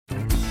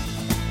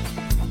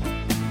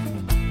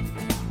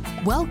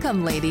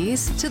Welcome,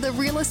 ladies, to the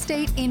Real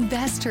Estate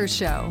Investor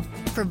Show,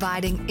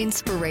 providing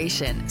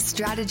inspiration,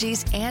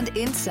 strategies, and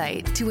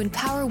insight to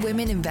empower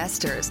women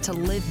investors to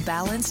live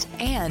balanced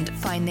and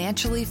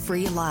financially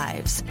free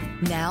lives.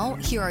 Now,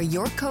 here are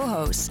your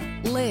co-hosts,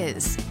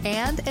 Liz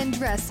and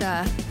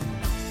Andressa.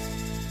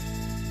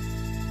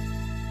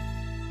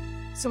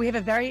 So we have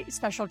a very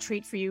special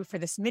treat for you for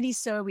this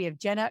Minisode. We have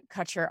Jenna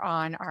Kutcher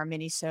on our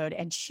Minisode,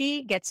 and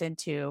she gets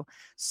into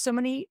so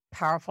many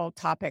powerful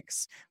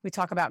topics. We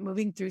talk about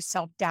moving through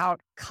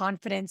self-doubt,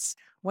 confidence,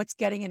 what's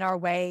getting in our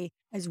way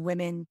as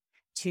women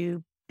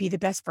to be the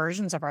best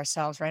versions of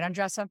ourselves, right,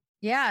 Andressa?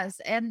 Yes,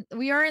 and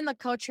we are in the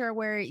culture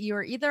where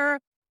you're either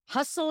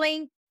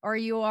hustling or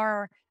you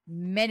are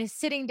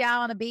sitting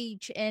down on the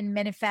beach and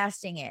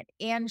manifesting it.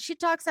 And she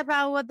talks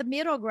about what the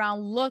middle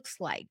ground looks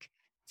like.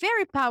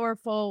 Very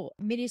powerful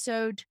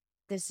Minisode.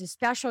 This is a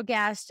special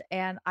guest,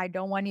 and I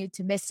don't want you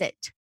to miss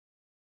it.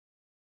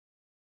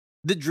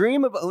 The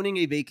dream of owning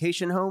a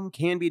vacation home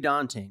can be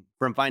daunting.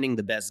 From finding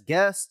the best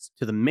guests,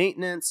 to the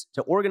maintenance,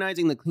 to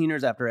organizing the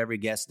cleaners after every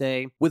guest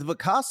day. With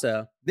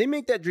Vacasa, they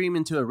make that dream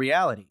into a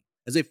reality.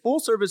 As a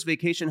full-service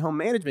vacation home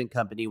management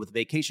company with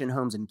vacation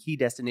homes in key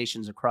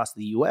destinations across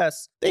the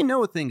U.S., they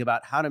know a thing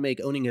about how to make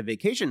owning a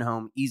vacation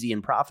home easy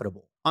and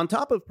profitable. On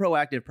top of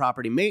proactive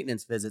property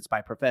maintenance visits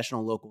by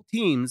professional local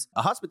teams,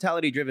 a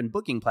hospitality-driven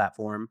booking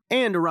platform,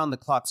 and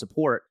around-the-clock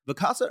support,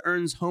 Vacasa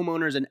earns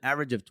homeowners an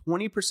average of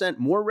 20%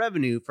 more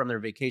revenue from their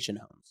vacation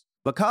homes.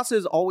 Vacasa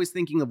is always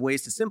thinking of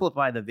ways to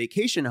simplify the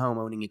vacation home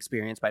owning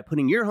experience by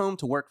putting your home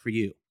to work for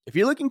you. If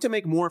you're looking to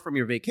make more from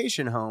your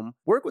vacation home,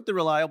 work with the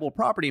reliable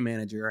property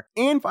manager,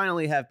 and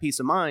finally have peace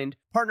of mind,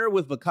 partner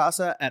with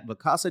Vacasa at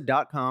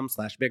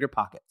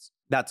vacasa.com/biggerpockets.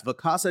 That's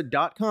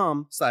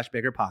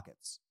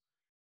vacasa.com/biggerpockets.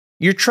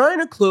 You're trying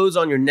to close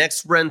on your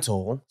next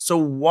rental, so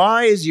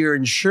why is your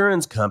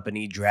insurance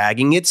company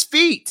dragging its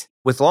feet?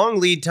 With long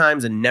lead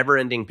times and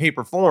never-ending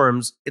paper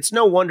forms, it's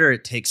no wonder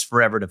it takes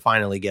forever to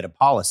finally get a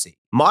policy.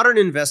 Modern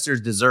investors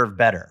deserve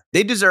better.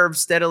 They deserve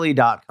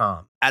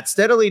Steadily.com. At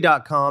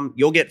Steadily.com,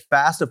 you'll get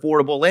fast,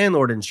 affordable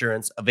landlord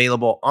insurance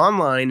available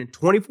online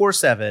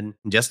 24/7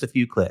 in just a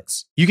few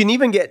clicks. You can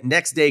even get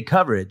next-day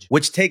coverage,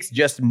 which takes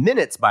just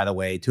minutes, by the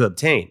way, to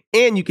obtain.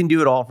 And you can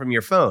do it all from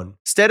your phone.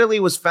 Steadily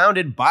was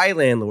founded by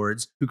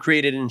landlords who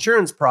created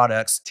insurance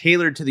products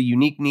tailored to the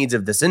unique needs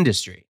of this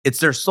industry. It's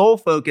their sole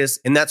focus,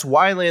 and that's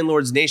why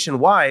landlords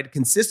nationwide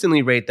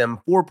consistently rate them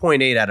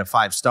 4.8 out of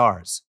 5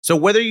 stars. So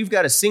whether you've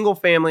got a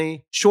single-family,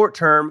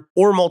 short-term,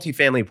 or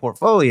multifamily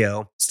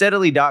portfolio,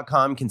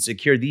 Steadily.com can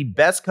secure the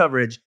best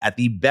coverage at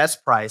the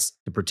best price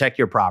to protect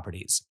your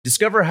properties.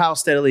 Discover how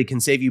Steadily can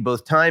save you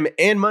both time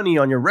and money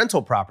on your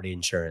rental property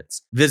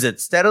insurance. Visit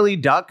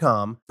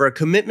Steadily.com for a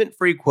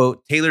commitment-free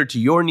quote tailored to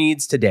your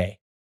needs today.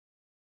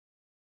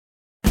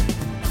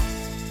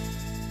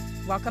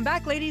 Welcome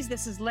back, ladies.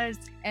 This is Liz.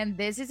 And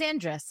this is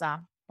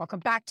Andressa.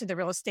 Welcome back to the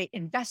Real Estate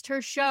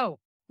Investor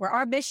Show, where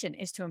our mission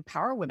is to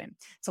empower women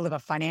to live a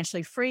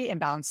financially free and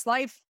balanced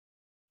life.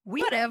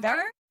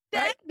 Whatever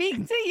that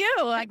means to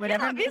you. Like,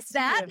 Whatever means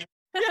that.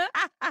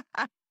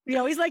 We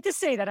always like to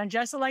say that.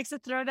 Andressa likes to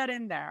throw that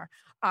in there.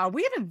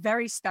 We have a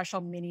very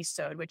special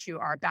Minisode, which you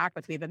are back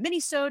with. We have a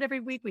Minisode every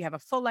week. We have a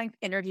full-length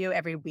interview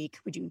every week.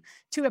 We do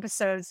 2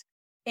 episodes.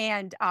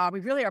 And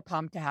we really are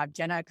pumped to have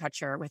Jenna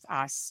Kutcher with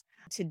us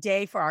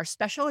today for our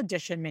special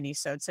edition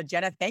Minisode. So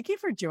Jenna, thank you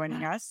for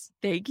joining us.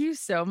 Thank you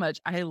so much.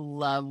 I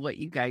love what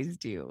you guys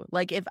do.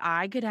 Like, if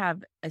I could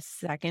have a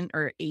second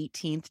or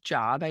 18th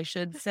job, I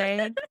should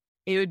say,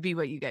 it would be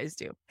what you guys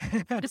do.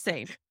 Just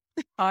saying.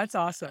 Oh, that's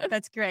awesome.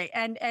 That's great.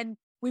 And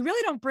we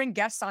really don't bring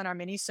guests on our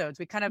Minisodes.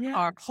 We kind of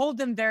hold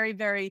them very,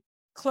 very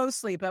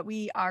closely, but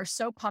we are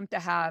so pumped to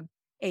have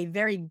a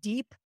very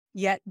deep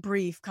yet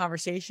brief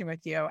conversation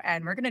with you.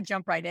 And we're going to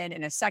jump right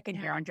in a second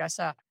here,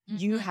 Andressa.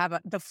 You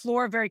have the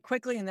floor very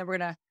quickly, and then we're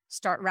going to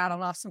start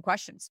rattling off some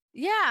questions.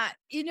 Yeah.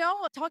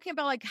 Talking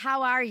about like,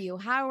 how are you?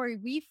 How are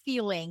we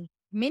feeling?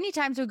 Many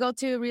times we go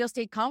to real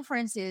estate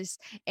conferences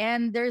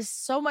and there's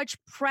so much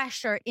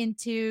pressure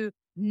into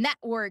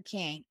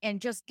networking and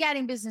just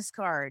getting business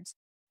cards.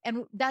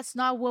 And that's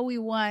not what we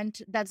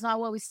want. That's not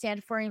what we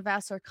stand for.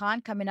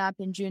 InvestorCon coming up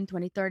in June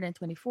 23rd and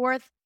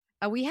 24th.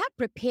 We have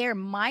prepared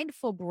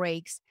mindful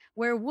breaks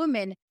where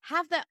women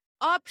have the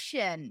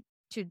option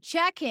to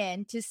check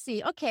in to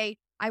see, okay,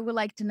 I would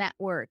like to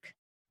network,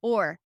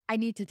 or I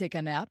need to take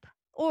a nap,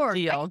 or I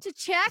need to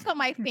check on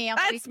my family.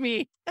 That's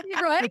me.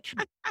 Right?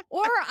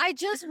 Or I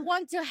just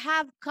want to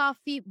have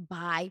coffee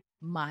by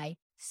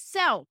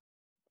myself.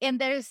 And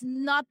there's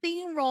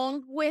nothing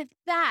wrong with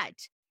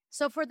that.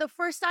 So for the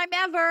first time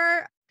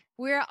ever,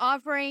 we're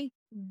offering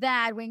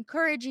that. We're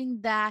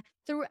encouraging that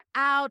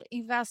throughout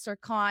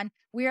InvestorCon.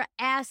 We're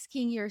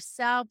asking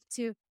yourself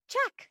to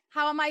check,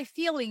 how am I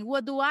feeling?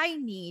 What do I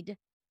need?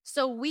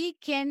 So we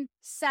can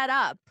set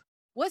up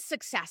what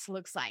success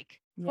looks like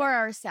for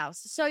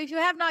ourselves. So if you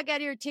have not got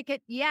your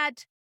ticket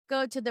yet,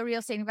 go to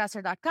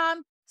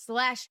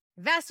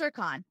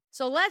therealestateinvestor.com/InvestorCon.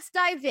 So let's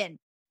dive in.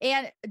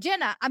 And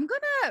Jenna, I'm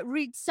going to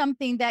read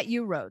something that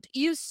you wrote.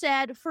 You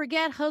said,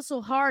 forget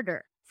hustle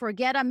harder.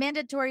 Forget a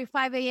mandatory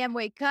 5 a.m.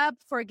 wake up.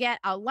 Forget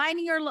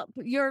outlining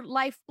your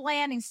life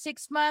plan in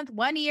 6 months,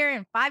 1 year,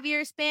 and 5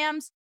 year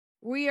spans.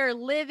 We are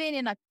living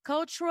in a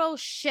cultural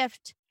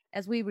shift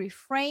as we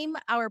reframe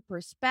our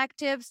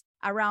perspectives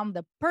around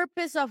the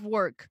purpose of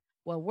work,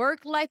 what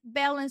work-life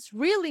balance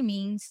really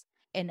means,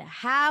 and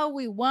how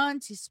we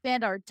want to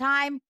spend our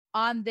time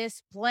on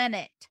this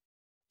planet.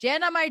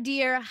 Jenna, my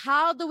dear,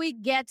 how do we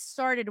get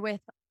started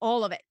with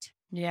all of it?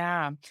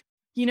 Yeah.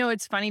 You know,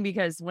 it's funny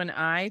because when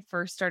I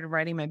first started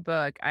writing my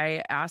book,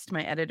 I asked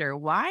my editor,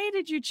 why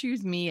did you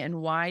choose me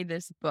and why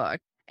this book?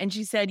 And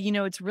she said, you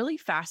know, it's really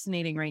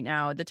fascinating right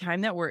now, the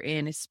time that we're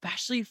in,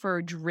 especially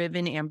for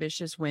driven,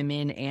 ambitious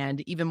women,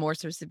 and even more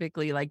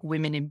specifically, like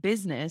women in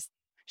business.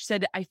 She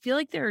said, I feel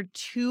like there are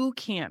two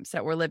camps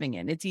that we're living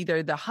in. It's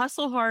either the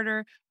hustle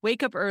harder,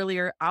 wake up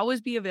earlier,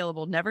 always be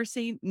available, never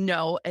say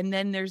no. And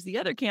then there's the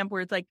other camp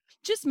where it's like,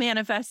 just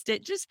manifest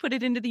it, just put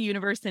it into the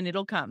universe and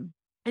it'll come.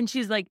 And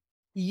she's like,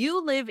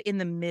 you live in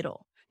the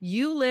middle.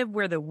 You live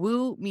where the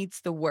woo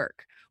meets the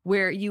work,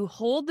 where you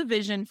hold the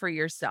vision for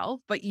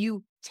yourself, but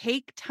you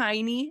take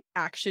tiny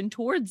action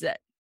towards it.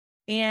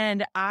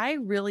 And I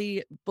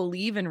really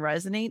believe and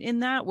resonate in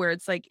that, where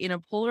it's like in a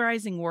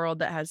polarizing world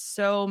that has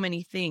so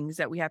many things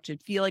that we have to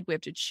feel like we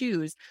have to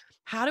choose.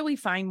 How do we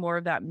find more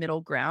of that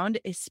middle ground,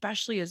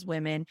 especially as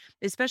women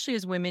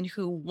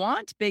who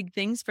want big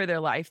things for their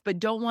life, but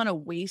don't want to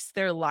waste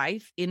their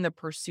life in the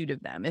pursuit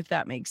of them, if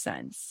that makes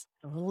sense.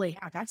 Totally.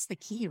 That's the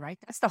key, right?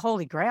 That's the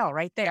holy grail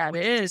right there. It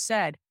What you is. just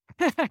said.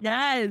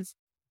 Yes.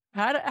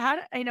 How do,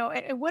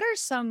 and what are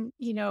some,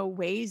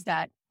 ways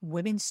that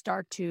women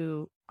start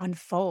to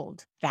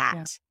unfold that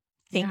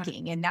Yeah.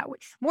 thinking and that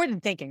more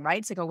than thinking, right?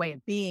 It's like a way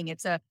of being.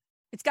 It's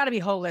got to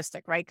be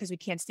holistic, right? Because we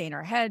can't stay in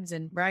our heads.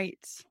 And Right.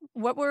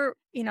 what we're,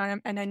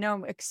 and I know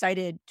I'm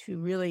excited to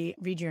really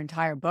read your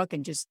entire book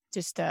and just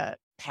the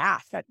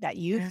path that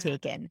you've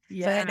taken.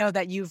 So I know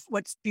that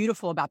what's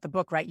beautiful about the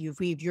book, right? You've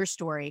weaved your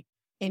story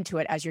into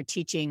it as you're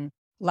teaching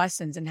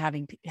lessons and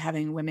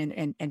having women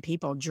and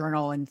people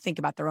journal and think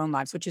about their own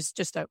lives, which is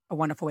just a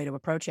wonderful way to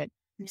approach it.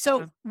 Yeah.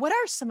 So what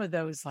are some of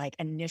those like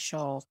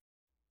initial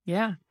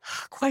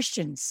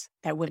questions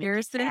that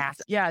women ask?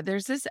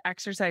 There's this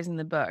exercise in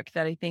the book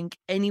that I think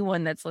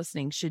anyone that's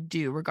listening should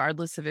do,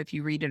 regardless of if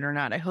you read it or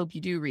not. I hope you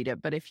do read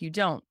it, but if you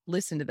don't,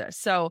 listen to this.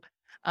 So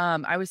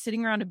I was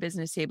sitting around a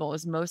business table. It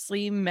was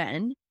mostly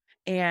men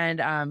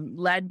and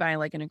led by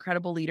like an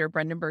incredible leader,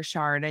 Brendan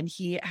Burchard. And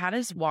he had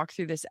us walk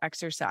through this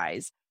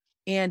exercise.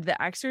 And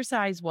the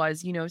exercise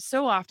was,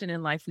 so often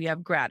in life we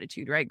have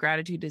gratitude, right?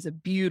 Gratitude is a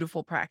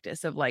beautiful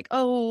practice of like,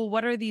 oh,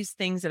 what are these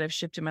things that have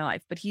shifted my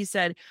life? But he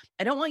said,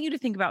 I don't want you to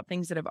think about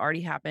things that have already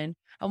happened.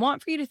 I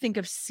want for you to think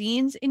of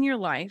scenes in your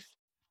life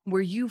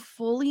where you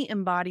fully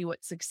embody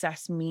what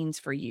success means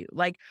for you.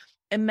 Like,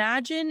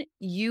 imagine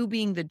you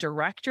being the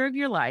director of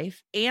your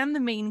life and the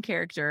main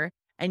character,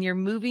 and you're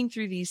moving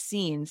through these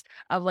scenes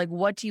of like,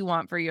 what do you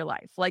want for your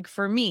life? Like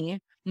for me,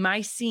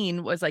 my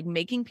scene was like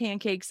making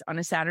pancakes on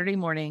a Saturday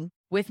morning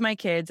with my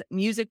kids,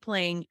 music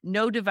playing,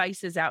 no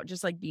devices out,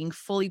 just like being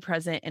fully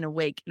present and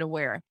awake and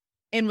aware.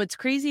 And what's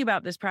crazy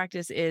about this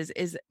practice is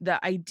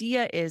the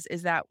idea is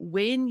that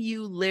when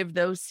you live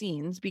those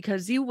scenes,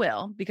 because you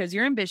will, because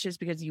you're ambitious,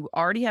 because you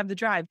already have the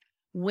drive,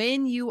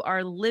 when you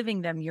are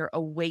living them, you're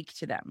awake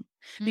to them.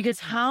 Because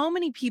how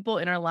many people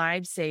in our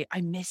lives say,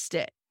 I missed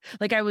it.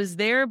 Like I was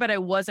there, but I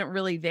wasn't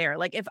really there.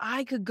 Like if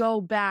I could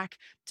go back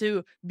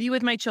to be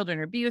with my children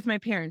or be with my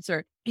parents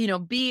or,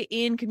 be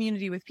in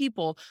community with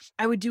people,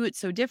 I would do it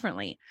so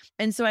differently.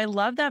 And so I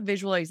love that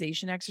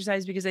visualization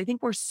exercise because I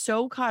think we're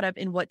so caught up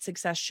in what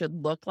success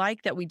should look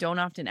like that we don't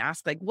often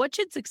ask, like, what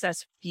should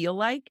success feel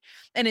like?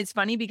 And it's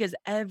funny because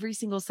every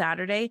single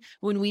Saturday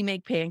when we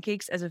make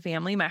pancakes as a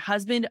family, my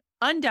husband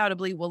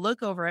undoubtedly will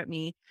look over at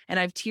me and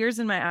I have tears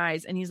in my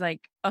eyes. And he's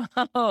like,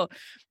 oh,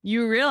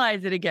 you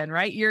realize it again,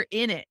 right? You're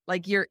in it.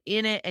 Like you're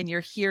in it and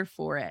you're here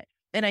for it.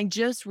 And I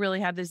just really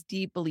have this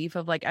deep belief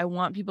of like, I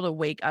want people to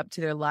wake up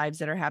to their lives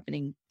that are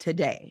happening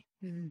today.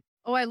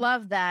 Oh, I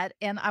love that.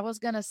 And I was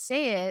going to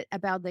say it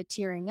about the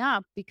tearing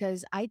up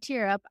because I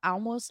tear up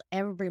almost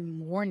every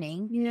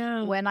morning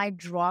when I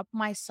drop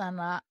my son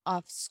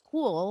off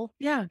school.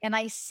 Yeah. And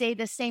I say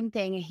the same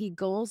thing. He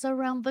goes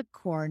around the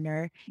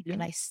corner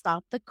and I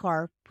stop the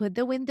car, put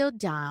the window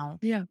down.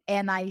 Yeah.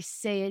 And I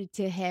say it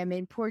to him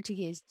in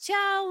Portuguese,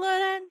 ciao,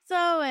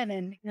 Lorenzo. And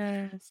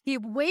then he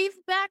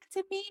waved back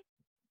to me.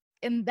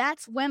 And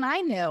that's when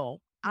I know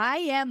I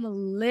am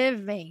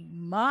living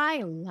my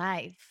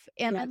life.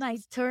 And then I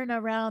turn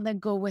around and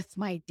go with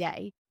my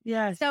day.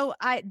 Yes. So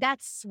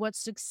that's what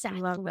success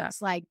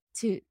looks like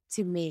to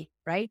me,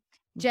 right?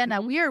 Jenna,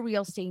 we are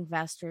real estate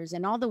investors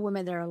and all the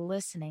women that are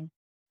listening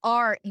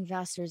are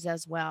investors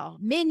as well.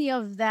 Many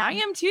of them. I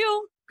am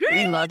too.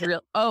 We love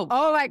real.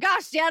 Oh my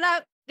gosh,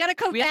 Jenna, gotta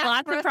come we back have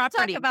lots for of us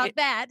property. to talk about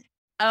that.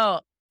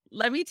 Oh,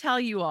 let me tell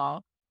you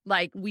all.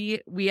 Like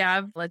we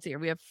have, let's see,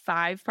 we have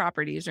 5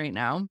 properties right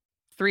now.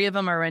 3 of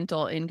them are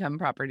rental income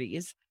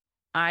properties.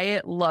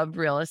 I love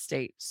real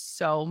estate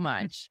so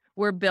much.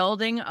 we're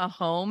building a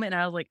home. And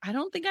I was like, I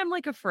don't think I'm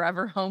like a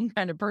forever home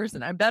kind of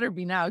person. I better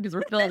be now because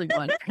we're building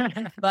one.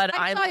 But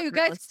I I saw love you real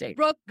guys estate.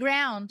 broke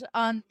ground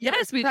on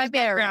Yes, we just broke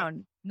primary.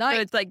 ground. So Nice.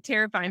 it's like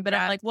terrifying, but I'm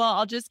Congrats. like, well,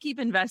 I'll just keep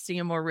investing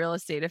in more real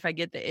estate if I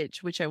get the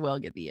itch, which I will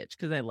get the itch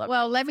because I love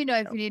Well, real let me know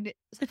estate, if you need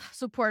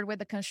support with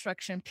the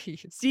construction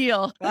piece.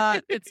 deal.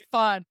 It's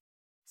fun.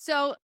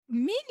 So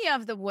many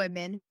of the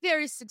women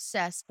very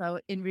successful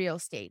in real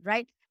estate,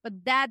 right?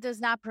 But that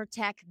does not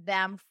protect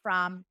them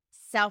from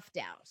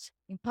self-doubt,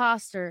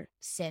 imposter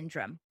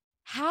syndrome.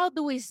 How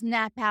do we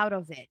snap out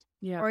of it?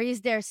 Yeah. Or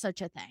is there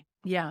such a thing?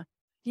 Yeah.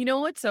 You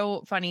know what's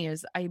so funny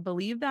is I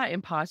believe that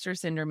imposter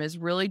syndrome is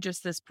really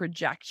just this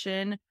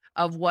projection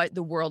of what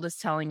the world is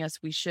telling us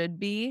we should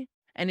be.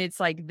 And it's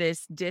like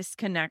this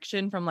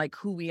disconnection from like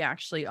who we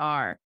actually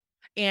are.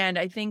 And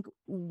I think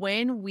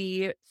when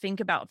we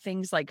think about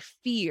things like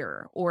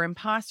fear or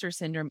imposter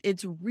syndrome,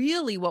 it's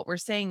really what we're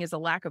saying is a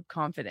lack of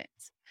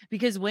confidence.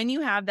 Because when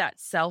you have that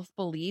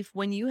self-belief,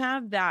 when you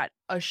have that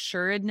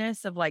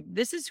assuredness of like,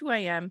 this is who I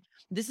am,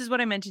 this is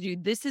what I meant to do,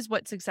 this is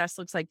what success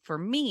looks like for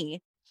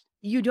me,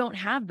 you don't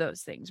have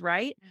those things,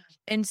 right?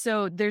 And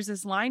so there's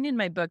this line in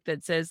my book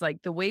that says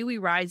like the way we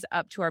rise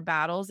up to our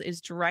battles is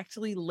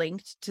directly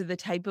linked to the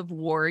type of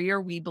warrior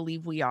we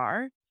believe we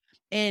are.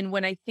 And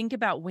when I think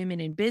about women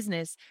in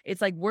business,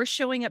 it's like we're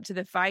showing up to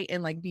the fight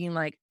and like being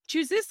like,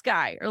 choose this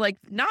guy, or like,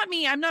 not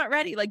me, I'm not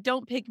ready. Like,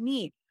 don't pick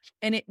me.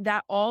 And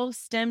that all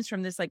stems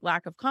from this like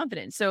lack of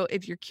confidence. So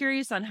if you're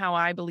curious on how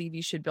I believe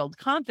you should build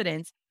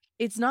confidence,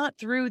 it's not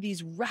through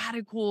these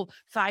radical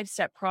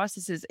 5-step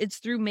processes. It's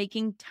through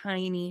making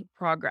tiny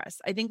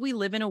progress. I think we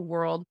live in a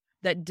world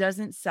that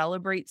doesn't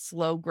celebrate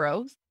slow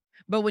growth.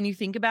 But when you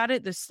think about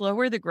it, the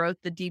slower the growth,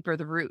 the deeper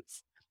the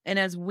roots. And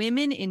as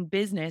women in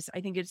business, I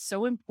think it's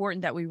so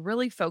important that we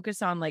really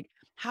focus on like,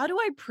 how do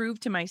I prove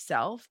to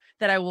myself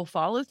that I will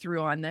follow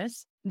through on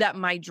this, that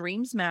my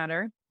dreams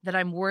matter, that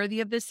I'm worthy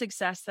of the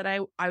success that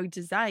I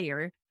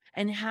desire?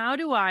 And how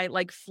do I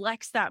like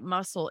flex that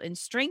muscle and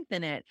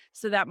strengthen it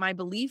so that my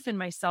belief in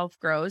myself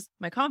grows,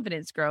 my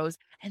confidence grows,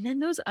 and then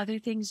those other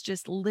things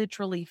just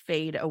literally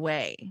fade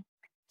away.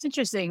 It's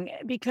interesting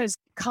because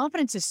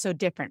confidence is so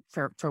different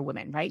for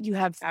women, right? You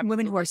have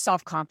women who Absolutely. are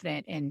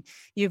self-confident and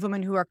you have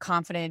women who are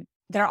confident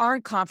that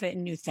aren't confident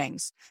in new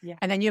things. Yeah.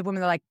 And then you have women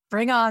that are like,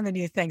 bring on the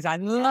new things. I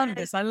love Yes.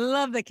 this. I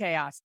love the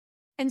chaos.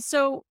 And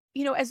so,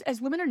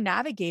 as women are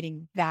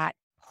navigating that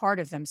part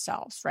of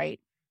themselves, right?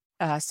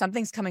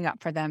 Something's coming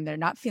up for them. They're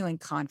not feeling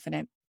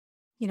confident.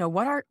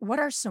 What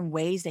are some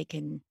ways they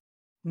can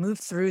move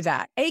through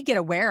that? Get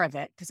aware of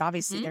it, because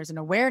obviously Mhm. there's an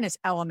awareness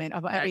element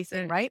of That's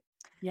everything, it. right?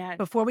 Yeah.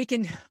 Before we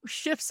can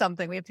shift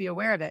something, we have to be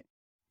aware of it.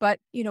 But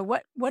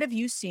what have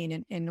you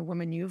seen in the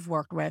women you've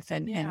worked with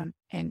Yeah.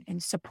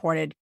 and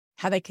supported,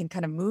 how they can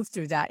kind of move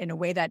through that in a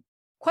way that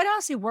quite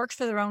honestly works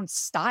for their own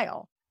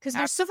style? Because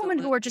there's some women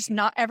who are just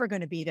not ever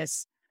going to be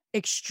this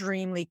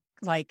extremely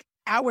like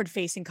outward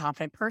facing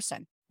confident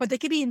person, but they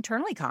could be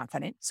internally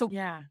confident. So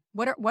Yeah.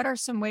 what are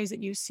some ways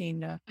that you've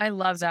seen to I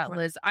love that, support?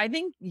 Liz. I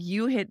think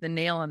you hit the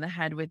nail on the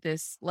head with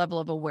this level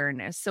of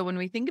awareness. So when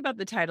we think about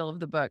the title of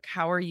the book,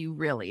 How Are You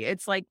Really?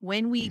 It's like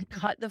when we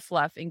cut the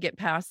fluff and get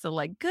past the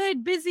like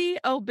good, busy,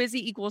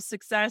 busy equals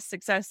success.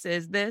 Success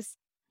is this.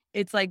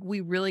 It's like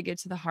we really get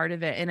to the heart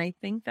of it. And I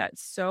think that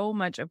so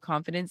much of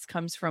confidence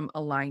comes from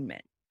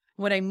alignment.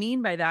 What I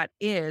mean by that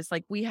is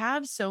like we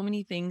have so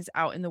many things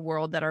out in the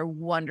world that are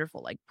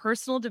wonderful. Like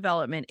personal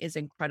development is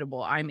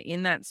incredible. I'm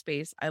in that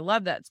space. I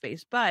love that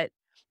space. But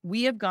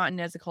we have gotten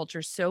as a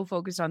culture so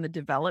focused on the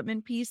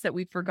development piece that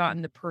we've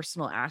forgotten the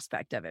personal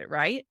aspect of it,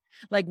 right?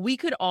 Like we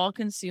could all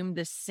consume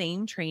the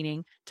same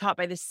training taught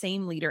by the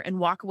same leader and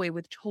walk away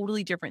with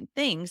totally different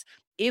things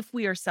if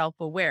we are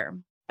self-aware.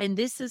 And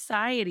this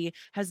society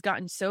has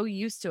gotten so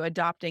used to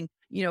adopting,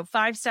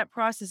 5-step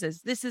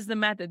processes. This is the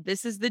method.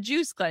 This is the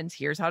juice cleanse.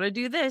 Here's how to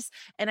do this.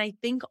 And I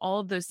think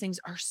all of those things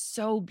are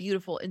so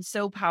beautiful and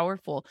so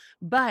powerful,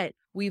 but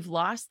we've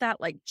lost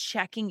that like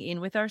checking in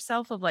with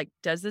ourselves of like,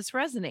 does this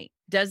resonate?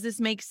 Does this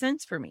make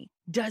sense for me?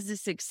 Does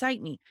this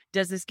excite me?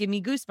 Does this give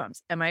me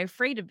goosebumps? Am I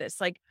afraid of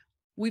this? Like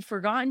we've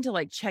forgotten to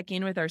like check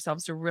in with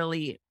ourselves to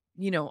really,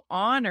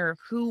 honor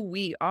who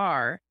we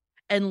are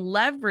and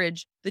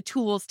leverage the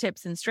tools,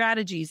 tips, and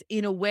strategies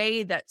in a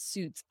way that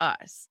suits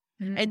us.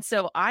 Mhm. And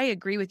so I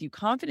agree with you.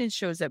 Confidence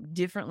shows up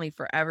differently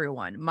for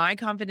everyone. My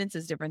confidence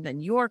is different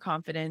than your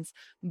confidence,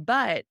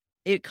 but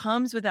it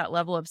comes with that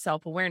level of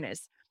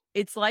self-awareness.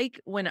 It's like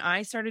when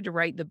I started to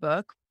write the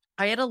book,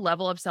 I had a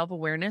level of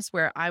self-awareness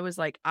where I was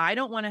like, I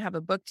don't want to have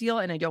a book deal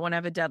and I don't want to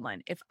have a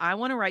deadline. If I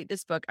want to write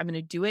this book, I'm going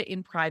to do it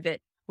in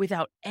private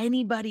without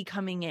anybody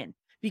coming in.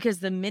 Because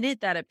the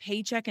minute that a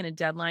paycheck and a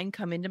deadline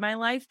come into my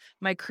life,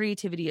 my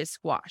creativity is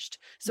squashed.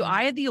 So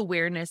I had the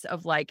awareness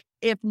of like,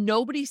 if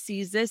nobody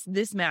sees this,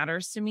 this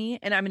matters to me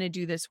and I'm going to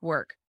do this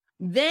work.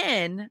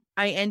 Then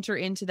I enter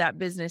into that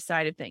business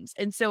side of things.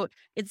 And so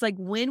it's like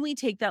when we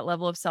take that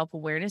level of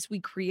self-awareness, we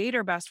create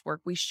our best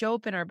work, we show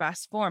up in our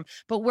best form,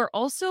 but we're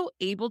also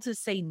able to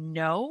say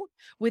no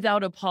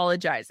without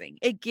apologizing.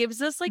 It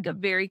gives us like a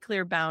very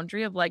clear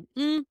boundary of like,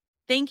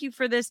 thank you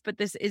for this, but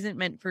this isn't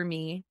meant for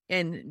me.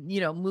 And,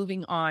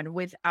 moving on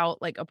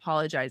without like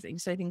apologizing.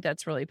 So I think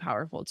that's really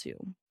powerful too.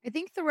 I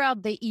think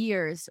throughout the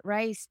years,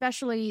 right,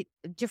 especially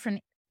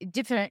different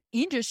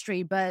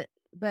industry, but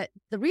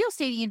the real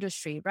estate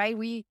industry, right?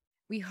 We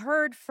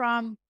heard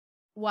from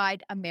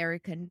white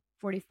American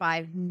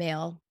 45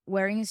 male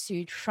wearing a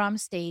suit from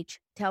stage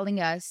telling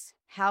us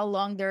how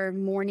long their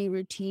morning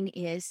routine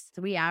is,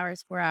 3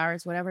 hours, 4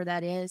 hours, whatever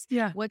that is.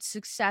 Yeah. What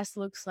success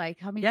looks like,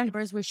 how many Yeah.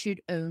 papers we should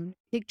own,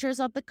 pictures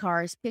of the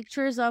cars,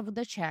 pictures of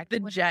the check, The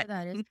whatever jet.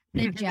 that is,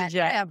 the jet,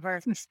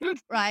 ever,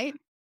 right?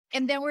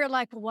 And then we're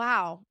like,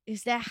 wow,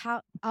 is that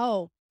how,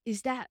 how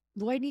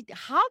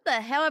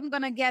the hell I'm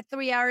going to get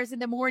 3 hours in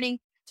the morning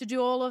to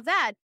do all of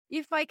that?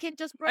 If I can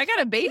just brush I got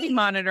my a baby teeth?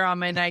 monitor on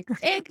my neck.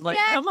 Exactly. Like,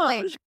 come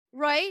on.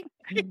 Right?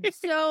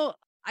 So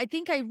I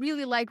think I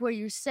really like what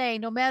you're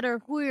saying. No matter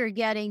who you're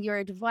getting your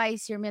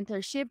advice, your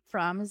mentorship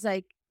from, it's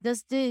like,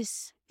 does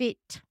this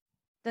fit?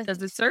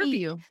 Does it serve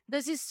you?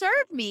 Does it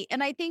serve me?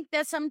 And I think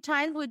that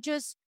sometimes we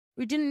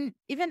didn't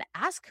even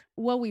ask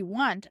what we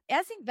want.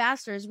 As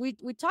investors, we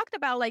talked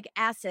about like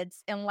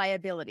assets and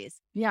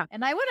liabilities. Yeah.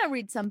 And I want to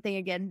read something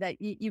again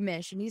that you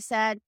mentioned. You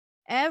said,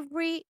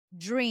 every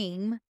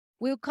dream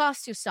will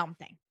cost you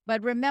something.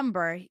 But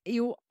remember,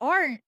 you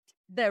aren't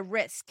the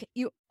risk.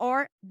 You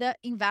are the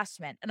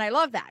investment. And I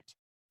love that.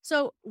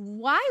 So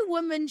why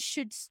women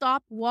should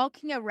stop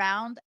walking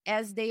around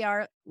as they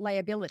are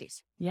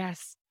liabilities?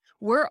 Yes.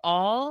 We're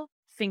all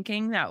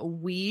thinking that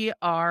we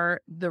are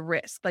the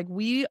risk. Like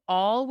we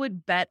all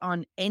would bet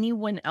on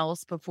anyone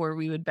else before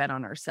we would bet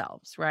on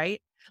ourselves,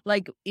 right?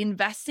 Like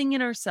investing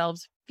in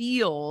ourselves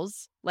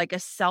feels like a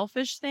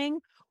selfish thing,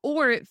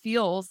 or it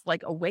feels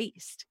like a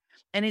waste.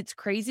 And it's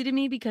crazy to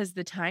me because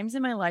the times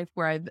in my life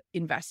where I've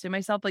invested in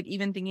myself, like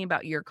even thinking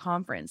about your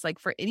conference, like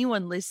for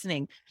anyone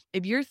listening,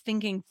 if you're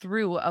thinking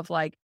through of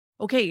like,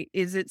 okay,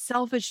 is it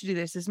selfish to do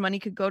this? This money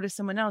could go to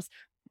someone else.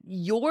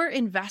 Your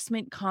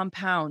investment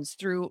compounds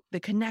through the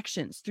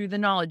connections, through the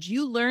knowledge.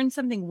 You learn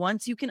something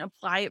once, you can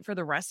apply it for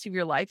the rest of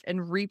your life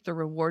and reap the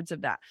rewards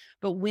of that.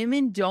 But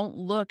women don't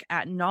look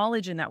at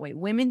knowledge in that way.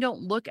 Women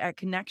don't look at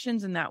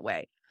connections in that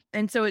way.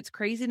 And so it's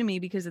crazy to me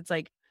because it's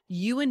like,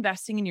 you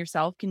investing in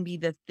yourself can be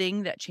the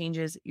thing that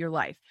changes your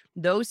life.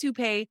 Those who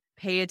pay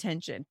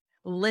attention.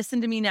 Listen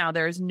to me now.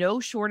 There is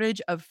no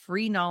shortage of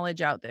free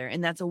knowledge out there.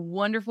 And that's a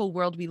wonderful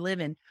world we live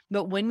in.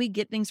 But when we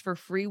get things for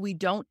free, we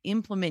don't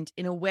implement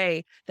in a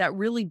way that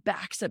really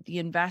backs up the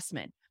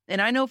investment. And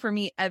I know for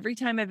me, every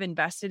time I've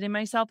invested in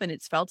myself and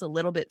it's felt a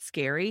little bit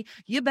scary,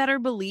 you better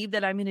believe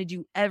that I'm going to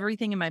do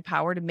everything in my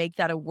power to make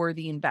that a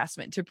worthy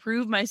investment, to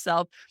prove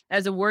myself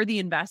as a worthy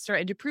investor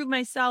and to prove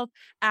myself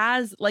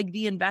as like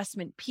the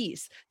investment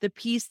piece, the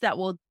piece that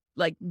will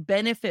like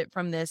benefit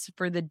from this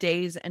for the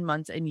days and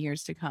months and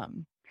years to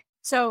come.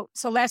 So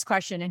last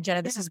question, and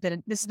Jenna, this has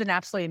been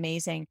absolutely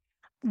amazing.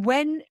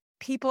 When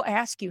people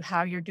ask you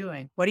how you're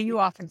doing, what do you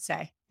often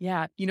say?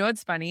 Yeah. You know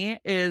what's funny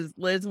is,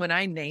 Liz, when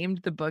I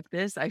named the book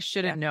this, I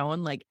should have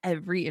known like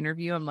every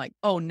interview. I'm like,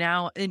 oh,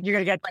 now and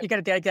you're gonna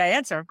get that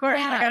answer. Of course.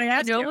 Yeah, I gotta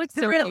ask you. What's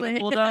so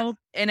cool though?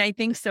 And I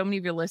think so many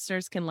of your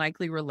listeners can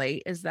likely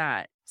relate is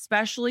that,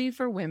 especially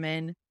for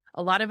women,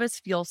 a lot of us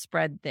feel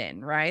spread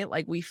thin, right?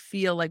 Like we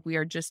feel like we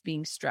are just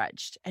being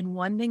stretched. And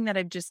one thing that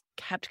I've just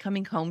kept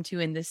coming home to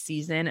in this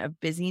season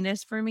of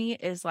busyness for me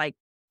is like,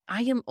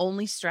 I am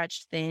only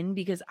stretched thin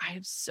because I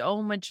have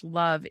so much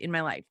love in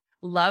my life.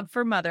 Love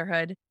for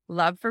motherhood,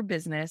 love for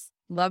business,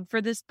 love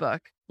for this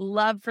book,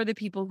 love for the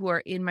people who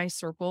are in my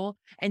circle.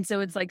 And so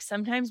it's like,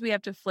 sometimes we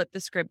have to flip the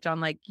script on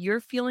like, you're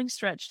feeling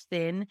stretched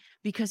thin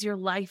because your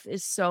life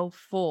is so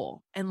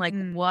full. And like,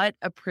 what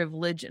a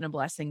privilege and a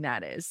blessing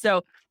that is.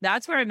 So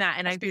that's where I'm at.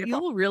 And I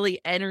feel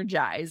really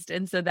energized.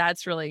 And so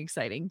that's really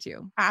exciting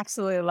too.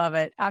 Absolutely love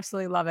it.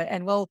 Absolutely love it.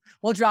 And we'll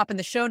drop in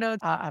the show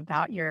notes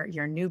about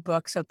your new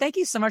book. So thank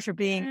you so much for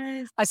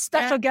being a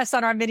special guest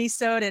on our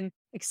Minisode, and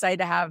excited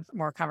to have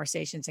more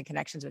conversations and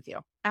connections with you.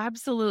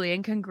 Absolutely.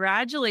 And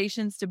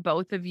congratulations to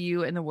both of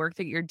you and the work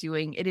that you're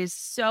doing. It is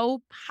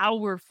so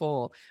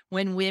powerful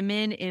when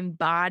women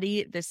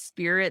embody the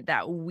spirit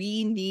that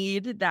we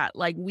need, that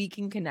like we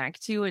can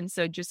connect to. And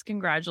so just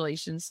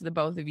congratulations to the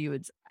both of you.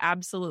 It's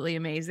absolutely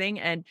amazing.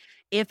 And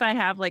if I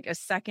have like a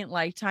second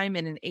lifetime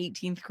and an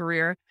 18th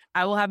career,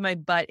 I will have my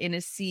butt in a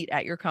seat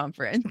at your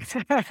conference.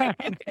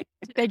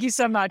 Thank you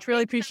so much.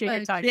 Really appreciate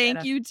your time.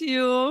 Thank you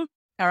too.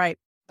 All right.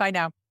 Bye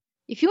now.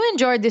 If you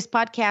enjoyed this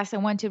podcast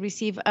and want to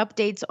receive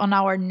updates on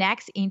our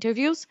next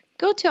interviews,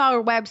 go to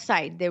our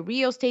website,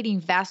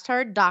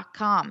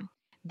 therealestateinvestor.com.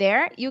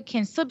 There, you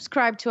can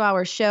subscribe to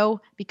our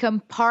show, become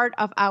part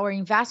of our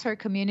investor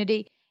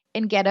community,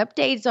 and get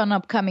updates on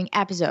upcoming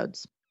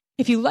episodes.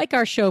 If you like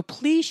our show,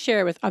 please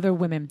share it with other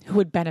women who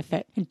would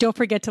benefit. And don't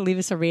forget to leave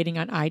us a rating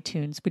on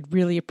iTunes. We'd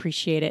really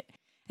appreciate it.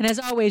 And as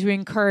always, we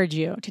encourage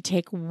you to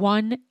take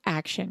one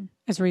action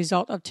as a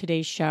result of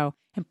today's show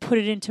and put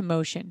it into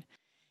motion,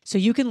 so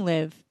you can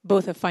live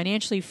both a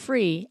financially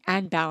free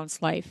and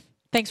balanced life.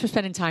 Thanks for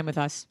spending time with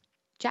us.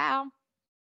 Ciao.